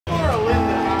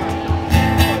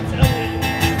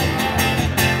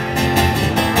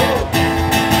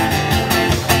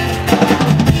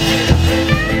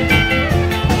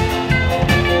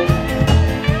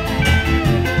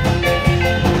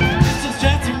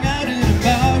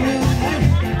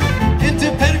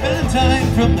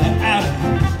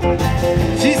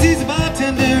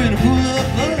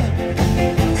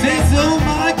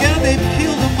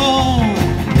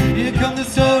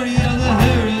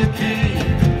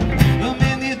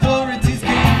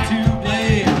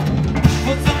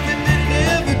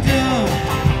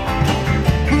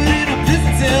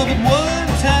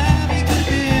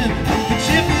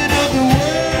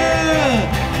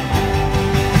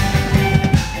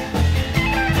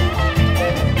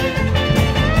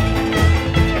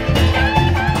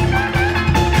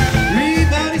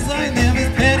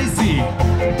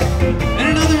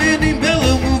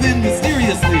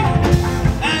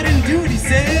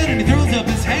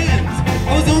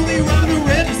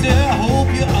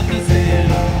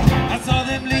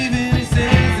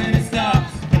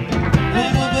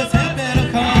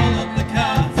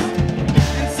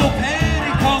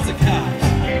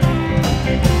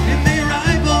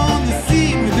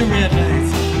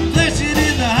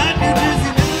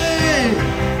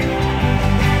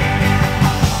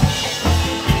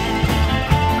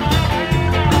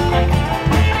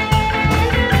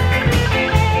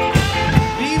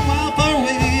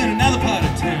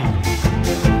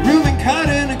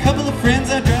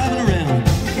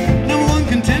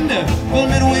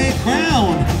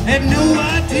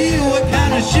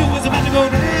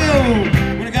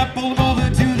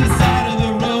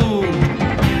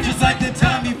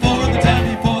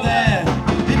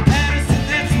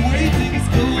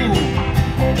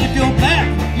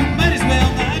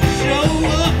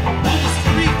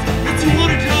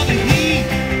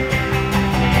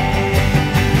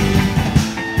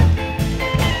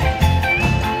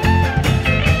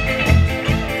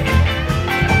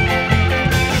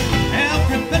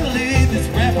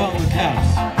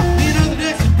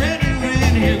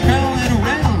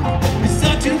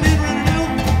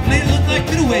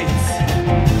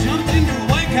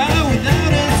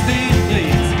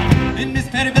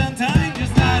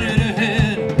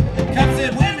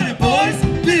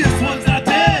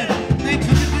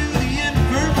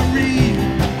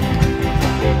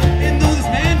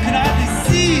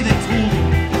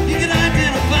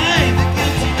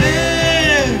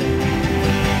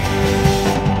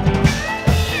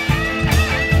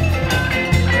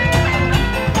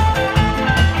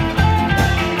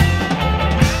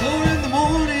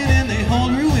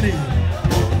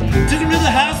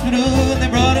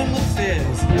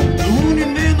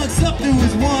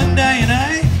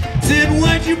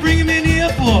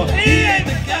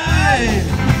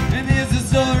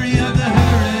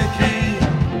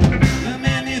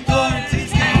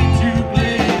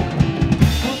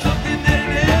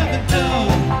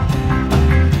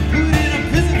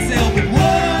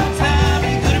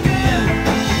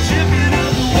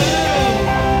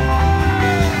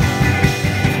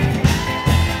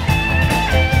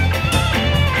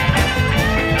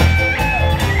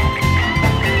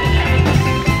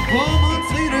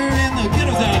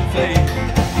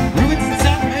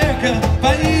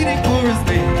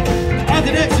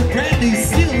you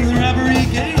still in the robbery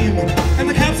game, and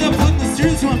the cops are putting the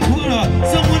streets on Twitter.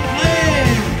 Someone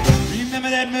blame. Remember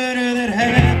that murder that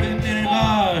happened in a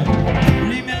bar?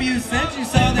 Remember you said you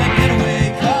saw that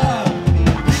getaway car?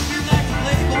 Think you'd like to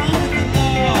play ball with the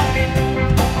law?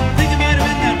 Think it might have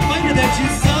been that fighter that you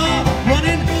saw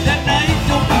running that night?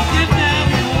 Don't forget now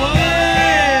your way.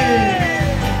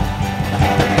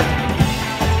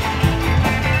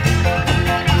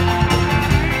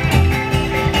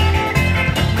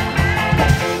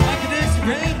 Like an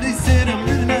X-ray, they said I'm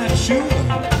really not sure.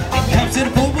 Cops said a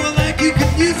poor boy like you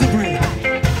could use a break.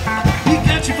 He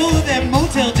got you for that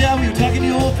motel job. You were talking to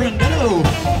your old friend Bello.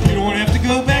 You don't want to have to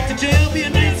go back to jail. Be a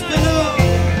nice fellow.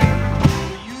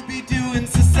 You be doing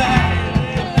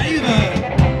society a favor.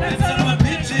 That son of a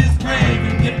bitch is brave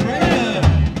and get braver.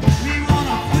 We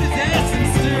wanna put his ass in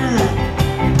stir.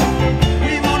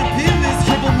 We wanna pin this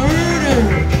triple murder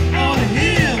on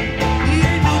him. He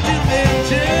ain't no gentleman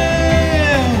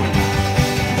jail.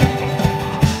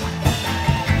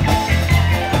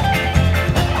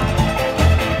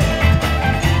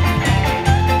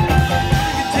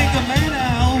 You can take a man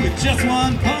out with just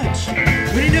one punch,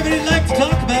 but he never did like to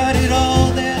talk about it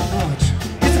all that much.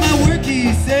 It's my work,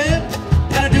 he said,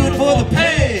 gotta do it for the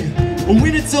pay.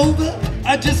 When it's over,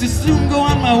 I just as soon go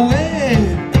on my way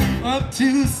up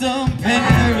to some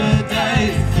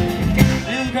paradise.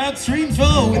 And the crowd streams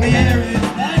flow when the air is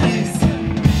nice,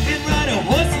 and ride a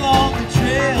horse along the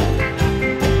trail.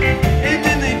 And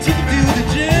then they took him to the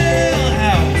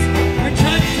jailhouse and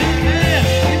tried to turn that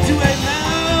into a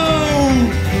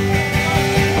mouse.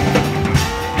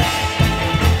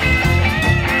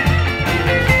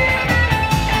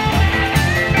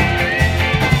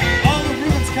 All the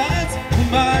Rubens cards were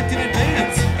marked in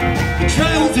advance. The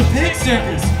trial was a pig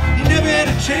circus. He never had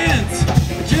a chance.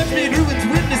 The judge made Rubens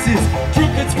witnesses,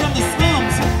 drunkards from the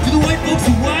slums. To the white folks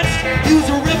who watched, he was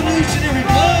a revolutionary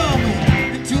bum.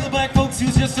 And to the black folks, he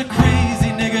was just a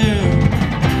crazy nigger.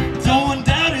 No one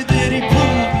doubted that he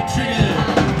pulled the trigger.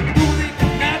 No, they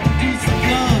could not produce a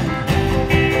gun.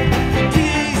 The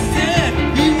DA said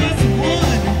he was the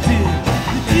one who did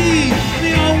the deed, and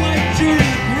the all-white jury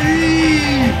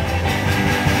agreed.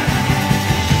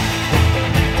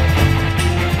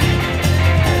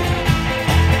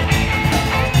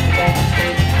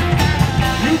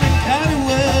 Reuben Carter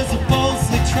was a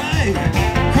falsely tried.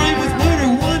 Crime was murder,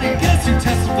 one, and guess who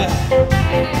testified?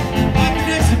 After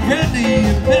Jackson, Bradley,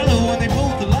 and Bello, and they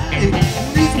both lied.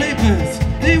 Newspapers,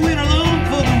 they went along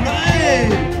for the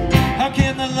ride. How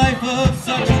can the life of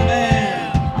such a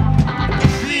man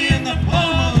be in the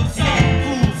palm of some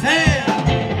fool's hand?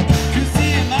 To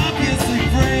see him obviously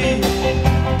framed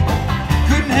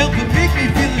couldn't help but make me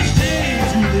feel ashamed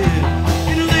to live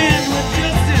in a land where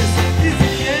justice is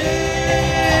a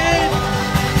game.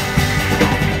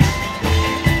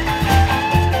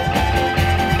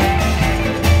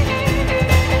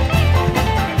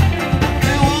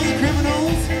 Now all the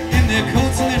criminals in their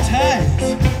coats and their ties,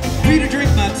 free to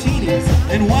drink martinis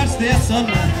and watch their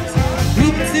sunrise.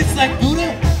 Reuben sits like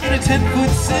Buddha in a 10-foot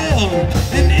cell.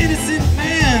 An innocent